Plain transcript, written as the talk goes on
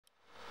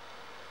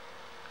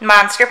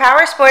Monster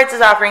Powersports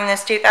is offering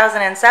this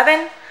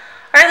 2007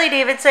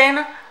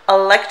 Harley-Davidson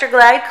Electra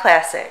Glide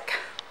Classic.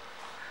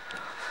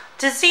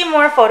 To see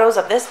more photos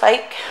of this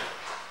bike,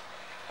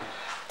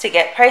 to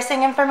get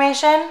pricing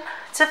information,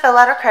 to fill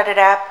out a credit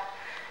app,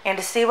 and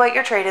to see what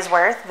your trade is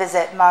worth,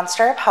 visit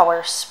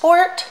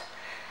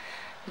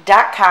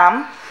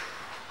monsterpowersport.com.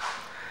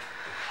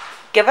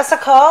 Give us a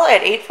call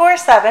at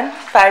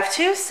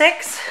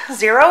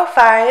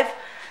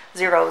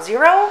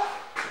 847-526-0500,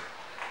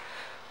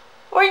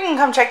 or you can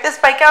come check this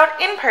bike out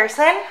in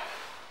person.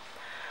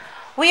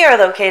 We are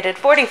located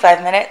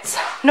 45 minutes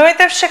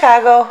north of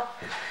Chicago,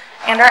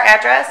 and our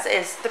address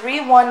is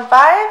 315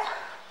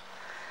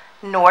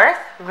 North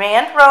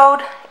Rand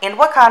Road in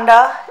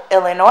Wauconda,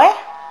 Illinois.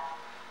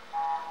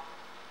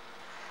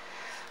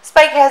 This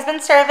bike has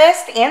been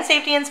serviced and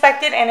safety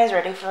inspected and is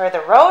ready for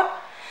the road.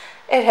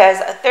 It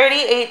has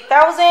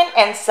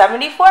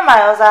 38,074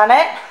 miles on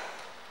it.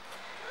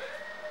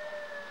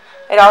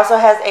 It also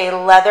has a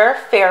leather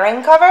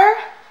fairing cover,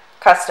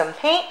 custom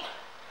paint,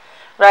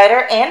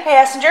 rider and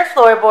passenger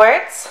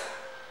floorboards,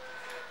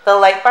 the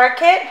light bar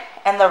kit,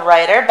 and the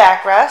rider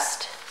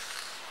backrest.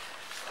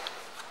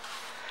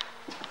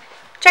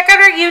 Check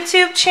out our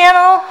YouTube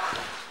channel.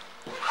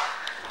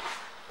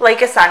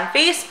 Like us on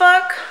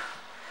Facebook.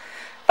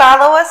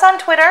 Follow us on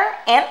Twitter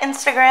and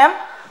Instagram.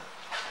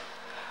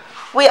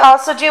 We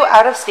also do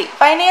out-of-state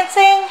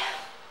financing.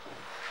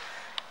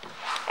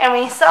 And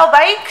we sell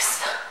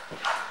bikes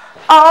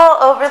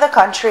all over the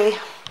country.